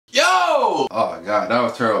Oh god, that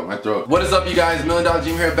was terrible, my throat. What is up, you guys?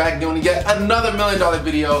 MillionDollarDream here, back doing yet another $1 million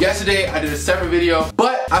video. Yesterday I did a separate video,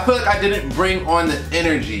 but I feel like I didn't bring on the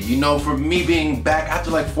energy, you know, for me being back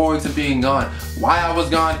after like 4 weeks of being gone. Why I was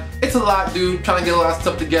gone, it's a lot, dude. Trying to get a lot of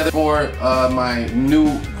stuff together for my new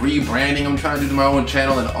rebranding I'm trying to do to my own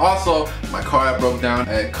channel, and also my car that broke down.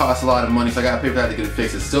 It costs a lot of money, so I gotta pay for that to get it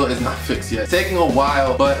fixed. It still is not fixed yet. It's taking a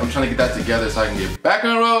while, but I'm trying to get that together so I can get back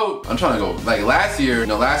on the road. I'm trying to go, like last year, you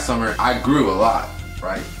know, last summer, I grew a lot,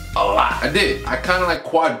 right? A lot. I did. I kind of like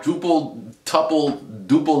quadrupled,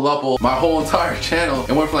 duple, my whole entire channel.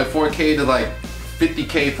 It went from like 4K to like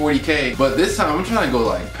 50K, 40K, but this time I'm trying to go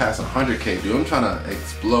like past 100K, dude. I'm trying to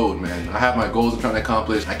explode, man. I have my goals I'm trying to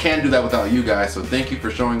accomplish. I can't do that without you guys, so thank you for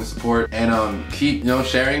showing the support, and keep, you know,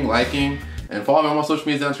 sharing, liking, and follow me on my social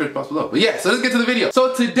media down in the description box below. But yeah, so let's get to the video.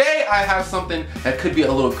 So today I have something that could be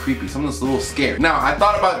a little creepy, something that's a little scary. Now I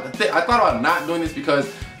thought about not doing this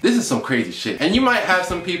because this is some crazy shit. And you might have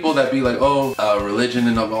some people that be like, oh, religion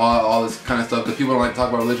and all this kind of stuff, because people don't like to talk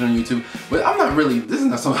about religion on YouTube. But I'm not really, this is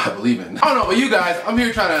not something I believe in. I don't know, but you guys, I'm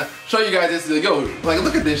here trying to show you guys this. Like, yo, like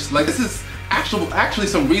look at this. Like this is actually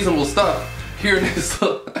some reasonable stuff here in this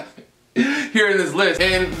here in this list.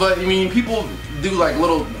 But I mean, people do like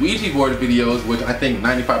little Ouija board videos, which I think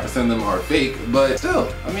 95% of them are fake. But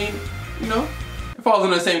still, I mean, you know, it falls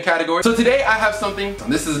into the same category. So today I have something.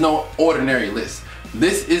 This is no ordinary list.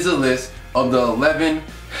 This is a list of the 11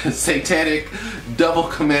 satanic devil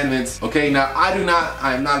commandments. Okay, now I am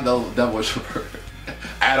not a devil worshiper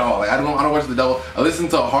at all. Like I don't worship the devil. I listen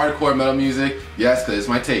to hardcore metal music, yes, because it's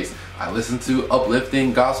my taste. I listen to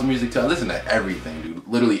uplifting gospel music too. I listen to everything, dude.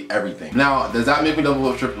 Literally everything. Now, does that make me a devil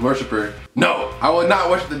worshiper? No, I will not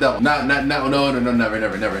worship the devil. No, never.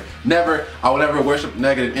 I will never worship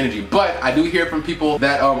negative energy. But I do hear from people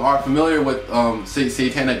that are familiar with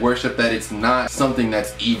satanic worship that it's not something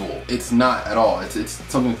that's evil. It's not at all. It's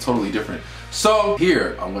something totally different. So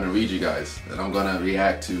here, I'm gonna read you guys, and I'm gonna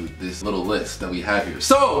react to this little list that we have here.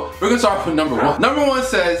 So we're gonna start with number 1. Number 1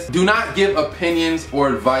 says, do not give opinions or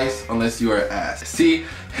advice unless you are asked. See,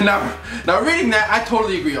 now reading that, I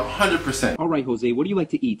totally agree 100%. All right, Jose, what do you like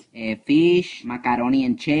to eat? Fish, macaroni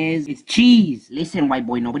and cheese. It's cheese. Listen, white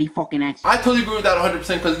boy, nobody fucking asks. I totally agree with that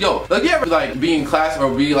 100% because, yo, like you ever like be in class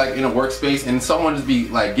or be like in a workspace and someone just be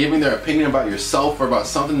like giving their opinion about yourself or about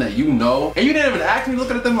something that you know, and you didn't even ask me,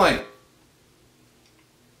 looking at them like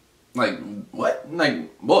what?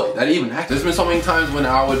 Like, boy, that even happened. There's been so many times when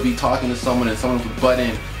I would be talking to someone and someone would butt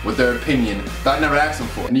in with their opinion that I never asked them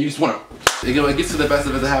for. And you just wanna, you know, it gets to the best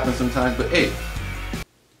of it, that happens sometimes, but hey,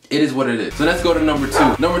 it is what it is. So let's go to number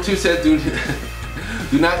 2. Number 2 says,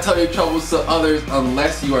 do not tell your troubles to others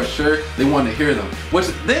unless you are sure they want to hear them. Which,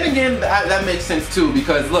 then again, that makes sense too,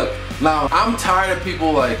 because look, now I'm tired of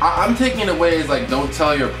people like, I'm taking it away as like, don't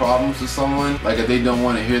tell your problems to someone, like if they don't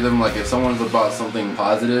want to hear them. Like if someone's about something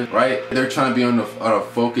positive, right? They're trying to be on a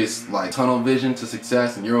focused like tunnel vision to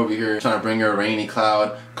success, and you're over here trying to bring your rainy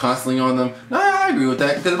cloud constantly on them. Nah, I agree with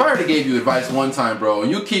that, because if I already gave you advice one time, bro, and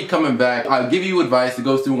you keep coming back, I'll give you advice that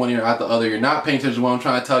goes through one ear out the other, you're not paying attention to what I'm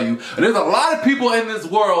trying to tell you. And there's a lot of people in this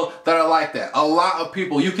world that are like that. A lot of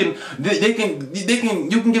people. You can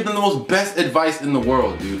give them the most best advice in the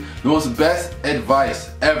world, dude. The most best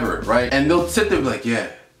advice ever, right? And they'll sit there and be like, yeah,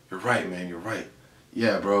 you're right, man, you're right.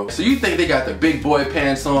 Yeah, bro. So you think they got their big boy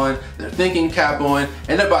pants on, their thinking cap on,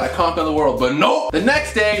 and they're about to conquer the world, but nope. The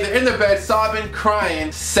next day, they're in their bed sobbing,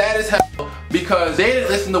 crying, sad as hell, because they didn't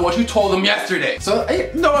listen to what you told them yesterday. So, you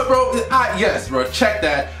know what, bro? Yes, bro, check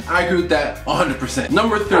that. I agree with that 100%.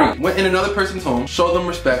 Number 3, when in another person's home, show them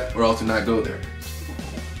respect or else do not go there.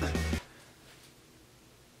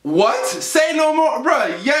 What? Say no more,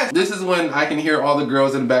 bro. Yes. This is when I can hear all the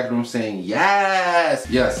girls in the back room saying yes,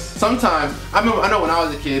 yes. Sometimes, I know when I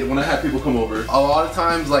was a kid, when I had people come over, a lot of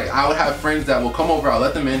times, like I would have friends that will come over, I'll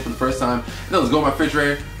let them in for the first time, and they'll just go in my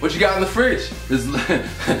refrigerator. What you got in the fridge? Just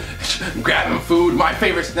grabbing food, my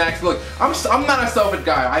favorite snacks. Look, I'm not a selfish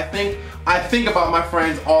guy. I think about my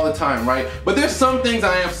friends all the time, right? But there's some things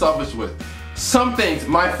I am selfish with. Some things,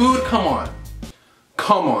 my food, come on.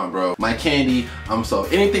 Come on, bro. My candy, I'm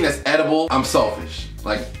selfish. Anything that's edible, I'm selfish.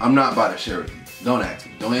 Like, I'm not about to share with you. Don't ask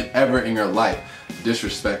me. Don't ever in your life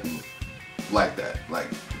disrespect me like that. Like,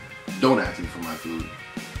 don't ask me for my food.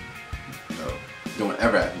 No. Don't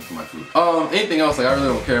ever ask me for my food. Anything else, like, I really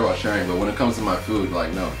don't care about sharing, but when it comes to my food,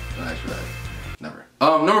 like, no. Don't ask for that. Never.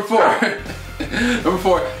 Number 4. Number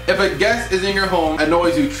 4, if a guest is in your home,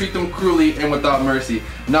 annoys you, treat them cruelly and without mercy.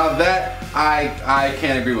 Now that I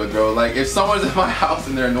can't agree with, bro. Like if someone's in my house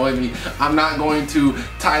and they're annoying me, I'm not going to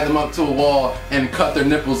tie them up to a wall and cut their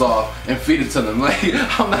nipples off and feed it to them. Like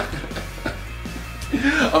I'm not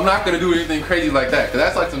I'm not gonna do anything crazy like that, because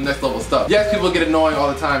that's like some next level stuff. Yes, people get annoying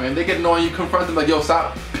all the time, and they get annoying, you confront them like, yo,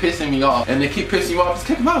 stop pissing me off. And they keep pissing you off, just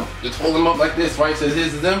kick them out. Just hold them up like this, right? Says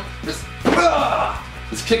his is them.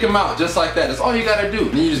 Just kick them out, just like that. That's all you gotta do.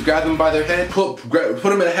 Then you just grab them by their head, put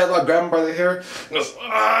them in a headlock, grab them by their hair, just,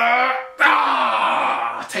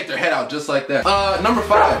 take their head out just like that. Number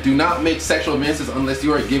 5, do not make sexual advances unless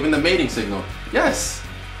you are given the mating signal. Yes,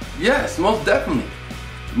 yes, most definitely.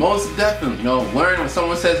 Most definitely. You know, learn when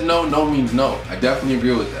someone says no, no means no. I definitely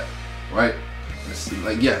agree with that, right?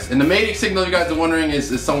 Like, yes. And the mating signal, you guys are wondering,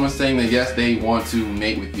 is someone saying that yes, they want to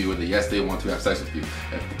mate with you, or that yes, they want to have sex with you.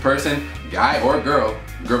 If the person, guy or girl,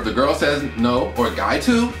 the girl says no, or guy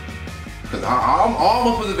too, because I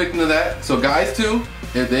almost was a victim of that. So guys too,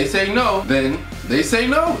 if they say no, then they say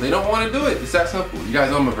no. They don't want to do it. It's that simple. You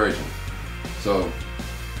guys know I'm a virgin. So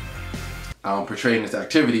I'm portraying this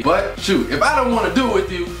activity. But shoot, if I don't want to do it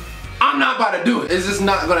with you, I'm not about to do it. It's just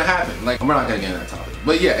not gonna happen. Like, we're not gonna get in that topic.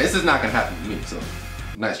 But yeah, it's just not gonna happen to me, so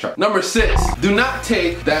nice try. Number 6, do not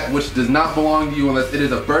take that which does not belong to you unless it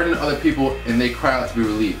is a burden to other people and they cry out to be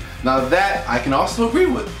relieved. Now that I can also agree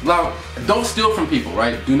with. Now, don't steal from people,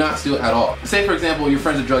 right? Do not steal at all. Say for example, your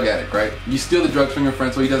friend's a drug addict, right? You steal the drugs from your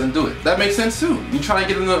friend so he doesn't do it. That makes sense too. You try and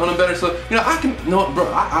get him on a better, so, you know, I can, no,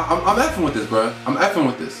 bro, I'm effing with this, bro. I'm effing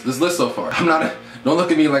with this list so far. I'm not, don't look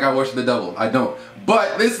at me like I worship the devil. I don't.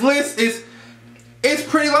 But this list is, it's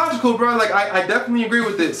pretty logical, bro. Like, I definitely agree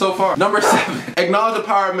with it so far. Number 7, acknowledge the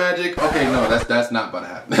power of magic. Okay, no, that's not about to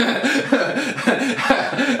happen.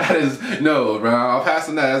 That is, no, bro, I'll pass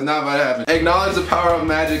on that. That's not about to happen. Acknowledge the power of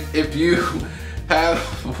magic if you have,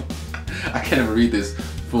 I can't even read this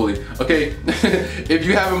fully. Okay, if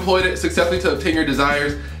you have employed it successfully to obtain your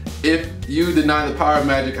desires, if you deny the power of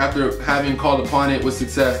magic after having called upon it with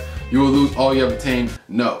success, you will lose all you have obtained.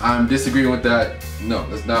 No, I'm disagreeing with that. No,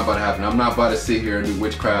 that's not about to happen. I'm not about to sit here and do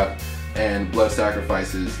witchcraft and blood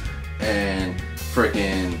sacrifices and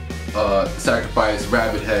freaking sacrifice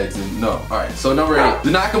rabbit heads and no. Alright, so number 8,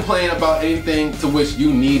 do not complain about anything to which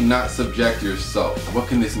you need not subject yourself. What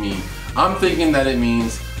can this mean? I'm thinking that it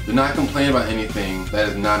means do not complain about anything that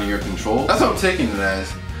is not in your control. That's what I'm taking it as,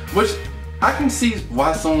 which I can see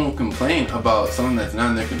why someone will complain about something that's not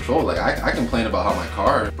in their control. Like, I complain about how my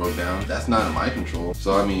car broke down. That's not in my control.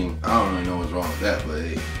 So, I mean, I don't really know what's wrong with that, but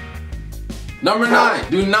hey. Number 9,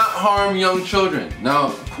 do not harm young children. Now,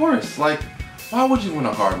 of course, like, why would you want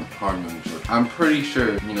to harm young children? I'm pretty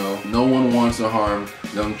sure, you know, no one wants to harm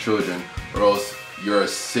young children, or else you're a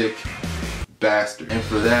sick bastard. And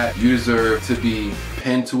for that, you deserve to be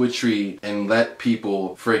pinned to a tree and let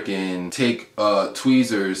people freaking take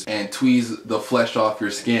tweezers and tweeze the flesh off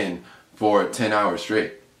your skin for 10 hours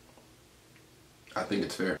straight. I think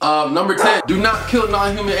it's fair. Number 10, do not kill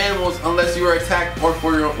non-human animals unless you are attacked or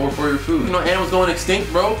for your food. You know, animals going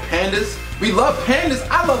extinct, bro. Pandas. We love pandas.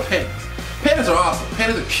 I love pandas. Pandas are awesome.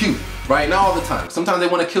 Pandas are cute. Right? Not all the time. Sometimes they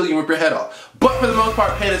want to kill you and rip your head off. But for the most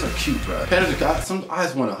part, pandas are cute, bro. Pandas are, I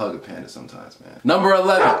just want to hug a panda sometimes, man. Number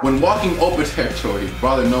 11, when walking open territory,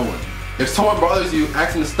 bother no one. If someone bothers you,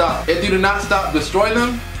 ask them to stop. If you do not stop, destroy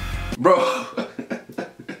them. Bro.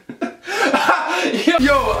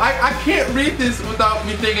 Yo, I can't read this without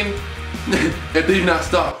me thinking, if they do not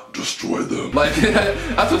stop, destroy them. Like,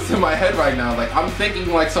 that's what's in my head right now. Like, I'm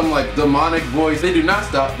thinking like some like demonic voice. They do not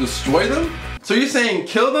stop, destroy them? So you're saying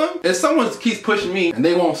kill them? If someone keeps pushing me and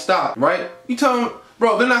they won't stop, right? You tell them,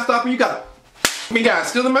 bro, they're not stopping, you gotta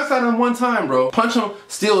steal the mess out of them one time, bro. Punch them.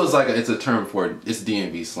 Steal is like it's a term for it. It's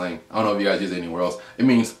DMV slang. I don't know if you guys use it anywhere else. It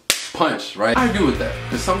means punch, right? I agree with that.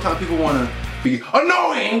 Because sometimes people want to be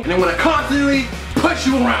annoying and they want to constantly push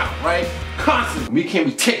you around, right? Constantly. We can't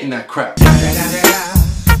be taking that crap.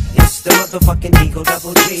 The motherfucking Eagle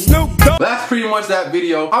Double G. That's pretty much that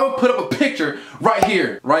video. I will put up a picture right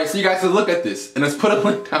here, right? So you guys can look at this and let's put a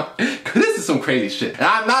link down. Cause this is some crazy shit. And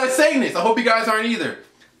I'm not saying this. I hope you guys aren't either.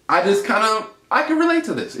 I just I can relate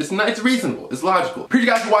to this. It's reasonable. It's logical. Appreciate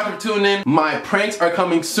you guys for watching, for tuning in. My pranks are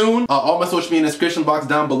coming soon. All my social media in the description box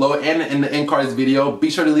down below and in the end card of this video. Be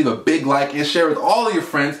sure to leave a big like and share with all of your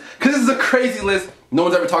friends. Cause this is a crazy list. No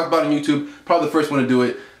one's ever talked about on YouTube. Probably the first one to do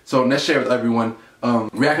it. So let's share with everyone.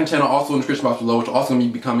 Reaction channel also in the description box below, which is also going to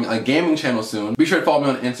be becoming a gaming channel soon. Be sure to follow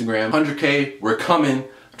me on Instagram. 100K, we're coming.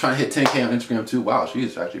 I'm trying to hit 10K on Instagram too. Wow, she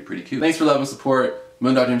is actually pretty cute. Thanks for love and support.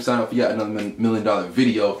 MillionDollarDream sign up for yet another $1 million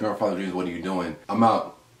video. If you're not following dreams, what are you doing? I'm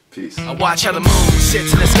out. Peace. I watch how the moon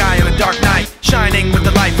sits in the sky on a dark night, shining with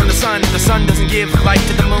the light from the sun. The sun doesn't give light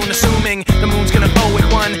to the moon, assuming the moon's gonna owe it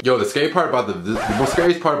one. Yo, the scary part about the most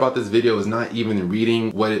scariest part about this video is not even reading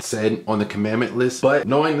what it said on the commandment list, but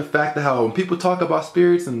knowing the fact that how when people talk about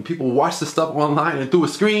spirits and people watch this stuff online and through a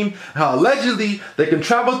screen, how allegedly they can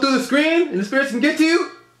travel through the screen and the spirits can get to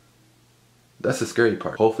you. That's the scary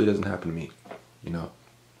part. Hopefully it doesn't happen to me. You know,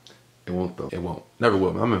 it won't though. It won't. Never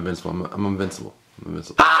will. I'm invincible. I'm invincible. I'm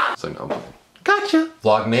invincible. Ah! So no, I'm playing. Gotcha.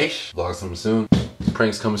 Vlog Nation. Vlogs coming soon.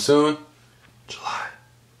 Pranks coming soon. July.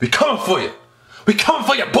 We coming for you. We coming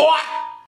for you, boy.